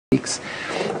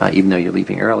even though you're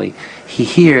leaving early, he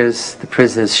hears the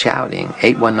prisoners shouting,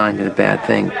 819 did a bad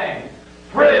thing.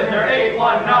 Prisoner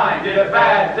 819 did a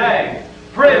bad thing.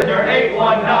 Prisoner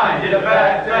 819 did a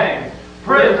bad thing.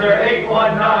 Prisoner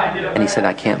 819 did a bad thing. And he said,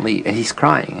 I can't leave. And he's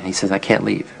crying. And he says, I can't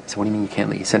leave. I said, what do you mean you can't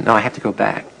leave? He said, no, I have to go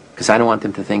back because I don't want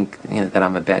them to think that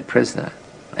I'm a bad prisoner.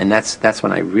 And that's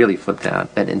when I really flipped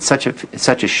out. That in such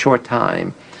a short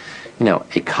time,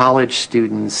 a college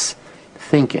student's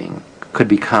thinking could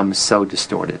become so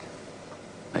distorted.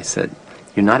 I said,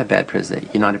 you're not a bad prisoner.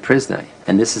 You're not a prisoner.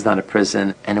 And this is not a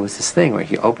prison. And it was this thing where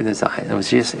he opened his eyes. It was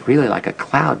just really like a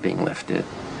cloud being lifted.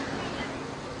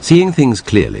 Seeing things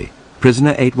clearly,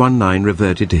 prisoner 819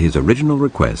 reverted to his original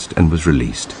request and was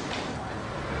released.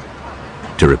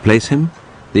 To replace him,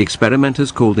 the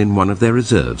experimenters called in one of their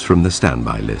reserves from the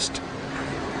standby list.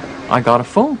 I got a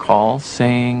phone call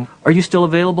saying, are you still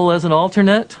available as an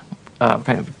alternate?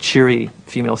 Kind of cheery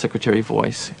female secretary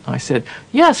voice. I said,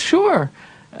 yes, sure.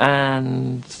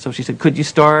 And so she said, could you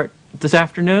start this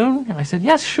afternoon? And I said,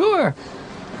 yes, sure.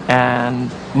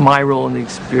 And my role in the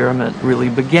experiment really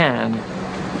began.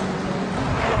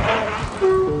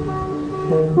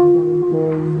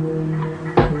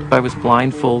 I was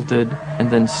blindfolded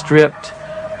and then stripped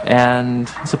and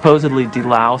supposedly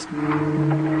deloused.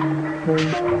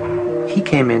 He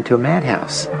came into a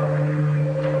madhouse,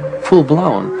 full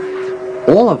blown.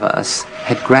 All of us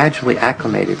had gradually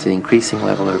acclimated to the increasing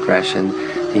level of aggression,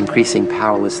 the increasing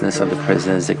powerlessness of the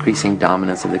prisoners, the increasing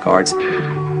dominance of the guards.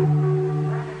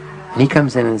 And he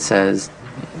comes in and says,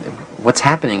 what's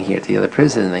happening here to the other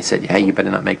prisoners? And they said, yeah, you better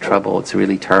not make trouble. It's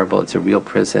really terrible. It's a real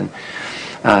prison.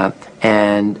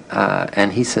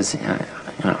 And he says,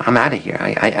 I'm out of here.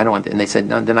 I don't want to. And they said,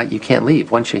 no, you can't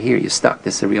leave. Once you're here, you're stuck.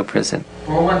 This is a real prison.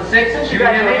 416, since you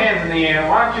got your hands in the air,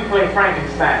 why don't you play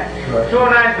Frankenstein?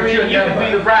 293, you can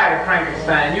be the bride of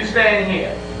Frankenstein. You stand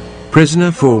here.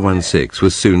 Prisoner 416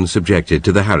 was soon subjected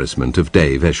to the harassment of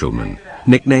Dave Eshelman,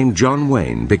 nicknamed John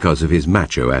Wayne because of his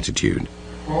macho attitude.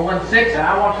 416, and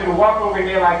I want you to walk over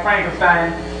here like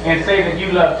Frankenstein and say that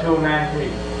you love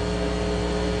 293.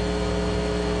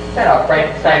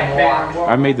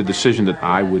 I made the decision that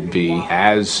I would be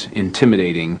as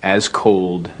intimidating, as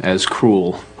cold, as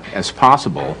cruel as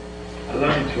possible. I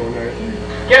love you,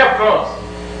 293. Get up close.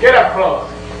 Get up close.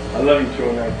 I love you,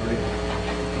 293.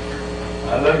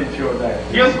 I love you,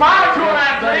 293. You smile,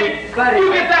 293.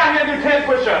 You get down here and do 10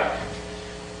 push-ups.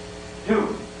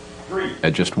 2, 3. I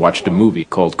just watched a movie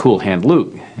called Cool Hand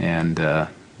Luke, and the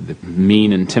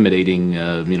mean, intimidating,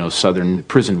 Southern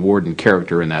prison warden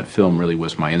character in that film really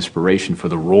was my inspiration for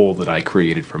the role that I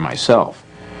created for myself.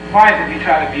 Why is it you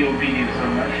try to be obedient so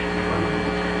much?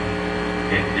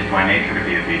 It's my nature to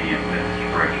be obedient, Mr.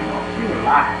 Spiritual. You a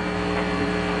liar.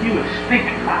 You a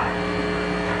stinking liar.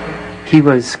 He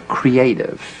was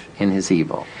creative in his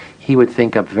evil. He would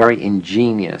think up very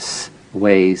ingenious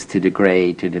ways to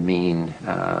degrade, to demean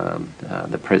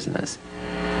the prisoners.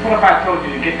 What if I told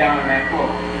you to get down on that floor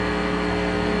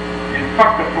and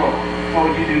fuck the floor? What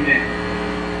would you do then?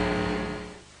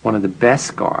 One of the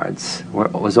best guards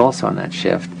was also on that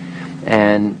shift,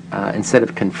 and instead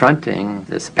of confronting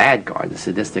this bad guard, the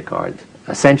sadistic guard,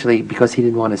 essentially because he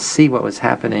didn't want to see what was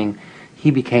happening, he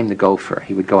became the gopher.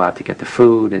 He would go out to get the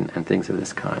food and things of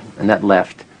this kind, and that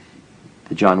left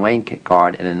the John Wayne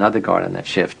guard and another guard on that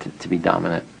shift to be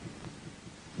dominant.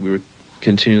 We were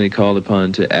continually called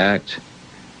upon to act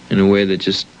in a way that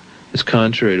just is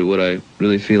contrary to what I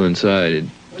really feel inside.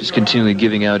 Just continually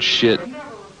giving out shit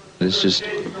is just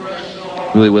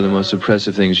really one of the most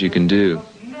oppressive things you can do.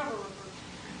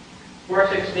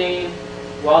 416,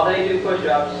 while they do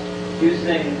push-ups, you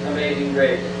sing Amazing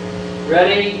Grace.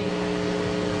 Ready?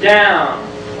 Down.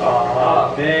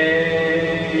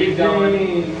 Amazing Keep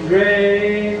going.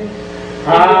 Grace. You do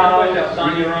push-ups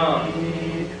on your own.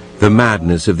 The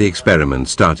madness of the experiment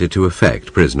started to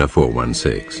affect prisoner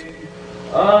 416.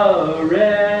 A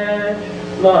wretch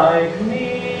like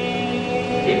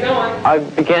me. Keep going. I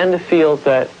began to feel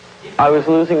that I was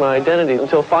losing my identity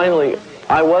until finally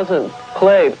I wasn't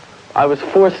Clay. I was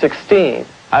 416.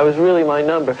 I was really my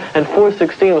number. And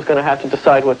 416 was going to have to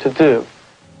decide what to do.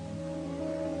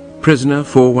 Prisoner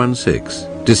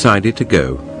 416 decided to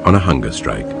go on a hunger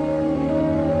strike.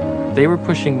 They were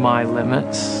pushing my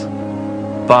limits,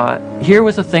 but here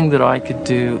was a thing that I could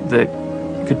do that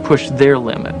could push their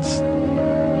limits.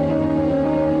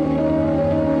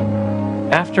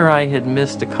 After I had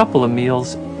missed a couple of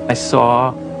meals, I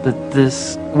saw that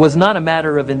this was not a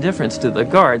matter of indifference to the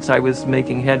guards. I was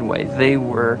making headway. They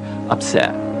were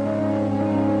upset.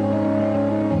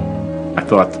 I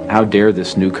thought, how dare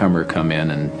this newcomer come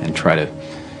in and try to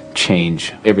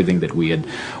change everything that we had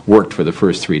worked for the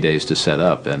first 3 days to set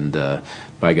up, and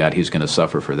by God, he's going to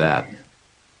suffer for that.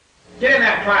 Get in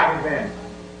that traffic van.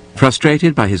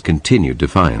 Frustrated by his continued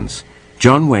defiance,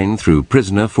 John Wayne threw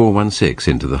prisoner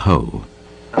 416 into the hole.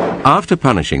 After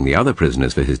punishing the other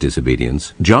prisoners for his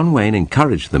disobedience, John Wayne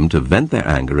encouraged them to vent their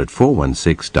anger at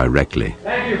 416 directly.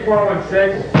 Thank you,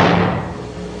 416.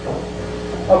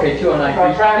 Okay, 209.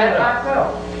 I'll try that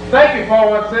myself. Thank you,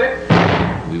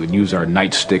 416. We would use our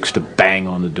nightsticks to bang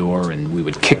on the door, and we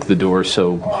would kick the door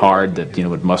so hard that,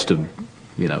 it must have,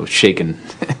 shaken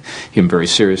him very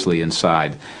seriously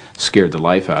inside, scared the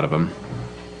life out of him.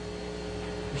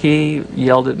 He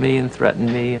yelled at me and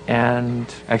threatened me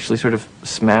and actually sort of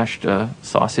smashed a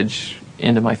sausage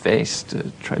into my face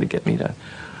to try to get me to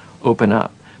open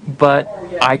up. But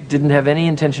I didn't have any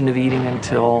intention of eating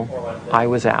until I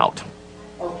was out.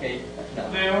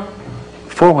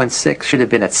 416 should have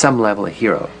been at some level a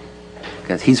hero,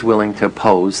 because he's willing to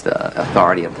oppose the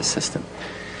authority of the system.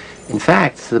 In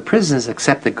fact, the prisoners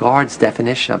accept the guard's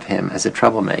definition of him as a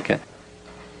troublemaker.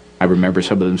 I remember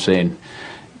some of them saying,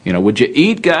 would you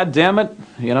eat, goddammit?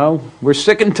 We're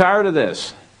sick and tired of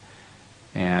this.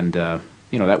 And,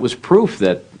 that was proof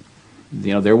that,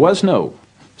 there was no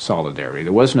solidarity,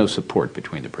 there was no support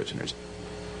between the prisoners.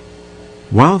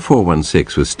 While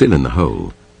 416 was still in the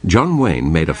hole, John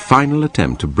Wayne made a final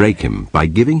attempt to break him by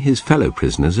giving his fellow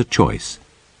prisoners a choice.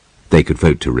 They could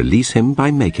vote to release him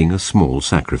by making a small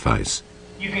sacrifice.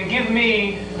 You can give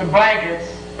me the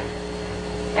blankets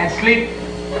and sleep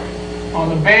on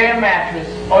the bare mattress,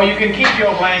 or you can keep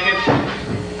your blankets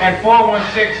and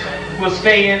 416 will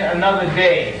stay in another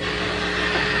day.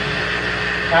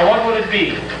 Now what will it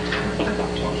be?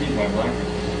 I'll keep my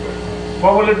blankets.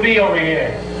 What will it be over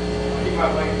here? I'll keep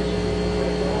my blankets.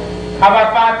 How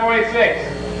about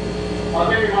 5486?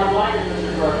 I'll give you my blanket,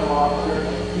 Mr. Correctional Officer.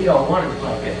 You don't want his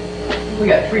blanket. We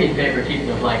got 3 in favor of keeping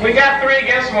the blanket. We got 3,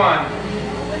 guess one.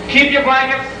 Keep your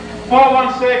blankets,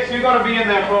 416, you're going to be in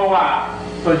there for a while.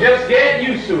 So just get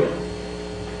used to it.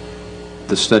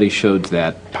 The study showed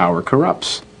that power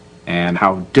corrupts, and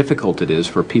how difficult it is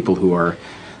for people who are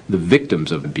the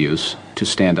victims of abuse to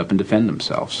stand up and defend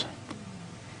themselves.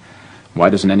 Why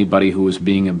doesn't anybody who is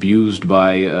being abused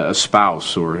by a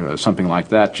spouse or something like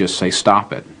that just say,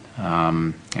 stop it?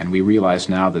 And we realize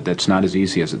now that that's not as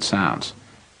easy as it sounds.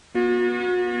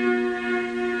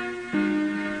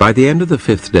 By the end of the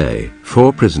 5th day,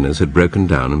 4 prisoners had broken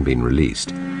down and been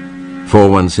released.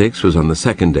 416 was on the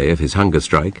 2nd day of his hunger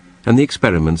strike, and the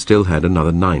experiment still had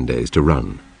another 9 days to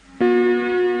run.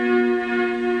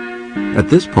 At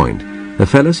this point, a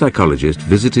fellow psychologist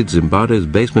visited Zimbardo's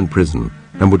basement prison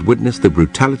and would witness the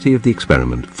brutality of the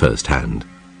experiment firsthand.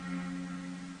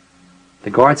 The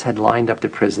guards had lined up the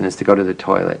prisoners to go to the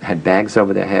toilet, had bags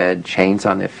over their head, chains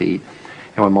on their feet,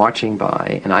 and were marching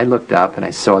by. And I looked up and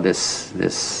I saw this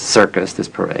circus, this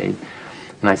parade,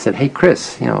 and I said, "Hey,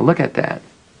 Chris, look at that."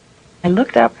 I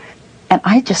looked up and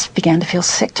I just began to feel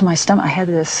sick to my stomach. I had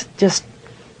this just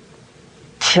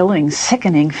chilling,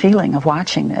 sickening feeling of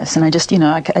watching this, and I just,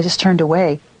 I just turned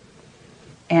away,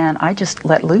 and I just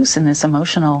let loose in this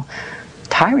emotional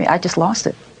tirade. I just lost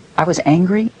it. I was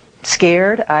angry,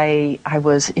 scared. I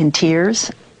was in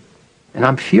tears. And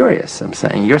I'm furious. I'm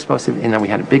saying, you're supposed to, we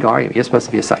had a big argument. You're supposed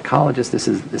to be a psychologist. This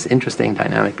is this interesting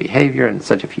dynamic behavior in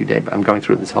such a few days. I'm going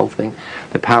through this whole thing,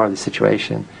 the power of the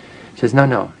situation. She says,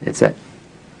 no, it's that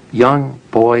young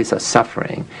boys are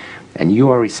suffering, and you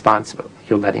are responsible.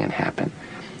 You're letting it happen.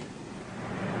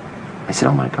 I said,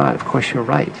 oh my God, of course you're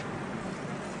right.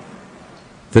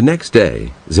 The next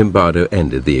day, Zimbardo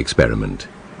ended the experiment.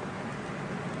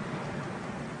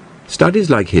 Studies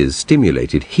like his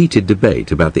stimulated heated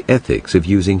debate about the ethics of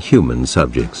using human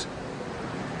subjects.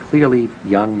 Clearly,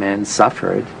 young men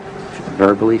suffered,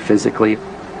 verbally, physically.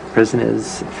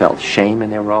 Prisoners felt shame in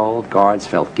their role. Guards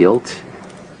felt guilt.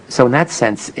 So in that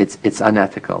sense, it's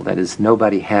unethical. That is,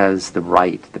 nobody has the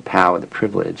right, the power, the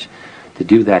privilege to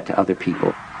do that to other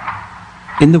people.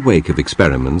 In the wake of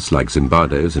experiments like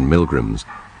Zimbardo's and Milgram's,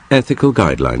 ethical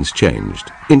guidelines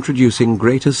changed, introducing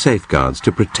greater safeguards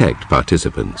to protect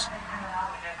participants.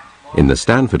 In the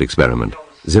Stanford experiment,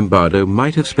 Zimbardo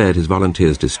might have spared his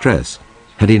volunteers distress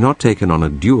had he not taken on a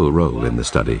dual role in the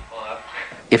study.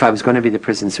 If I was going to be the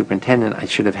prison superintendent, I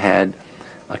should have had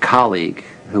a colleague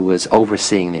who was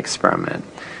overseeing the experiment,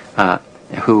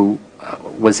 who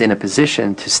was in a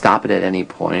position to stop it at any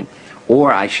point,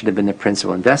 or I should have been the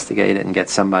principal investigator and get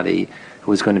somebody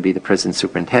who was going to be the prison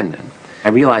superintendent. I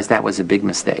realized that was a big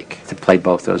mistake, to play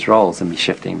both those roles and be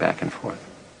shifting back and forth.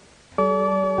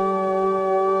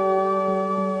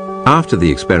 After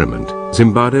the experiment,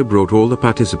 Zimbardo brought all the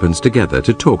participants together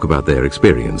to talk about their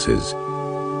experiences.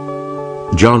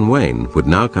 John Wayne would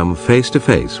now come face to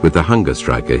face with the hunger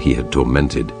striker he had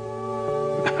tormented.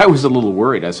 I was a little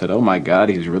worried. I said, oh my God,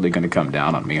 he's really going to come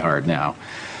down on me hard now,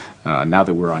 now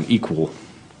that we're on equal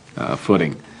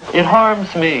footing. It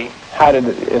harms me. How did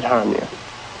it harm you?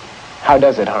 How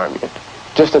does it harm you?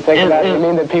 Just to think about it, you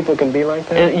mean that people can be like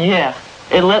that? Yeah.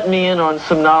 It let me in on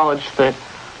some knowledge that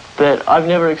I've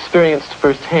never experienced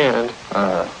firsthand.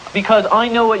 Because I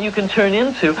know what you can turn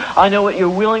into. I know what you're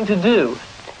willing to do.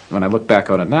 When I look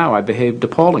back on it now, I behaved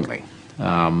appallingly.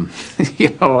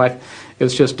 You know, it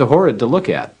was just horrid to look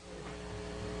at.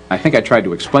 I think I tried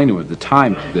to explain to him at the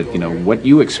time that, you know, what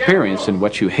you experienced and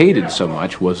what you hated so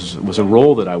much was a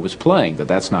role that I was playing, that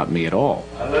that's not me at all.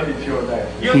 I love you,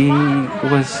 Jordan. He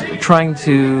was trying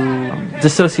to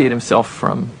dissociate himself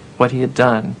from what he had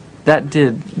done. That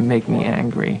did make me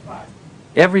angry.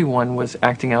 Everyone was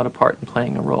acting out a part and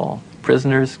playing a role.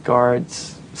 Prisoners,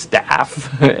 guards,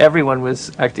 staff, everyone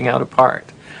was acting out a part.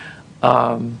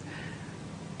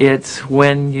 It's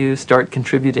when you start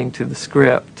contributing to the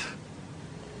script,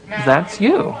 that's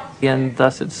you, and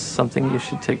thus it's something you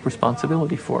should take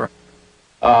responsibility for.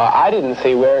 I didn't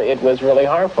see where it was really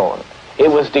harmful.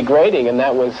 It was degrading, and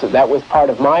that was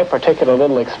part of my particular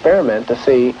little experiment to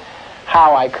see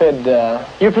how I could...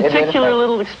 Your particular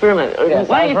little experiment. Yes,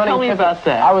 why don't you tell me about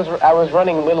that? I was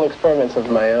running little experiments of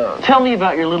my own. Tell me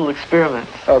about your little experiments.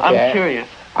 Okay. I'm curious.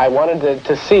 I wanted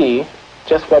to see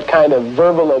just what kind of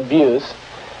verbal abuse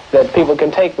that people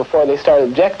can take before they start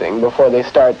objecting, before they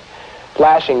start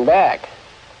flashing back.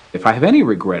 If I have any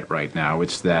regret right now,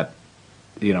 it's that,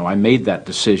 you know, I made that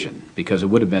decision, because it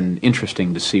would have been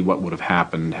interesting to see what would have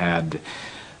happened had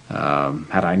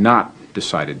I not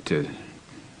decided to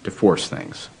force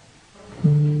things.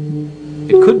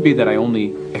 It could be that I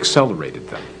only accelerated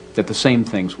them, that the same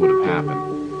things would have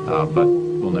happened, but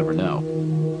we'll never know.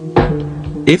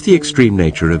 If the extreme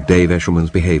nature of Dave Eshelman's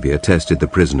behavior tested the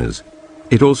prisoners,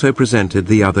 it also presented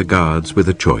the other guards with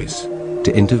a choice,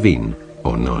 to intervene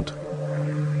or not.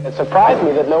 It surprised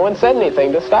me that no one said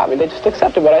anything to stop me. They just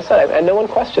accepted what I said, and no one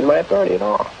questioned my authority at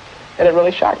all. And it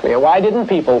really shocked me. Why didn't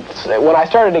people, when I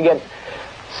started to get,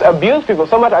 abuse people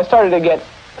so much, I started to get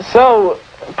so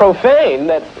profane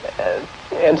that,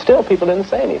 and still people didn't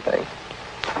say anything.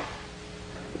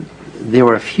 There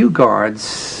were a few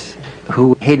guards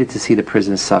who hated to see the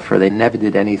prisoners suffer. They never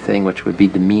did anything which would be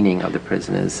demeaning of the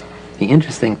prisoners. The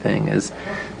interesting thing is,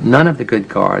 none of the good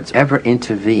guards ever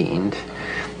intervened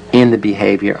in the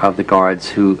behavior of the guards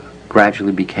who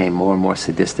gradually became more and more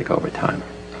sadistic over time.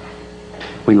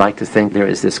 We like to think there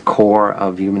is this core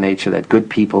of human nature that good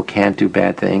people can't do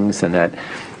bad things, and that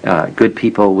good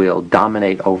people will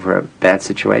dominate over bad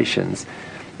situations.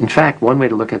 In fact, one way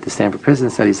to look at the Stanford Prison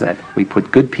Study is that we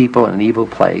put good people in an evil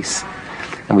place,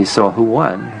 and we saw who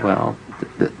won. Well,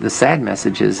 the sad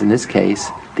message is, in this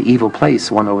case, the evil place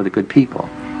won over the good people.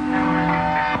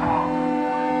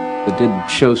 It did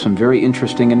show some very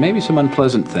interesting and maybe some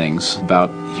unpleasant things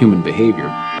about human behavior.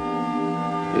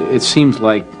 It seems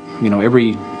like, you know,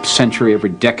 every century, every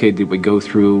decade that we go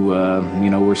through, you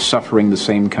know, we're suffering the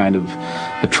same kind of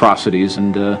atrocities,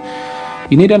 and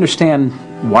you need to understand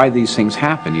why these things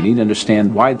happen. You need to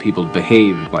understand why people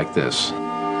behave like this.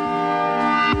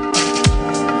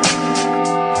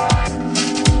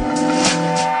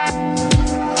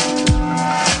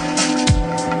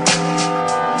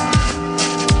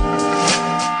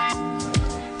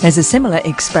 There's a similar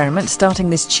experiment starting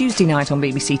this Tuesday night on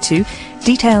BBC Two.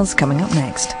 Details coming up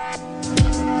next.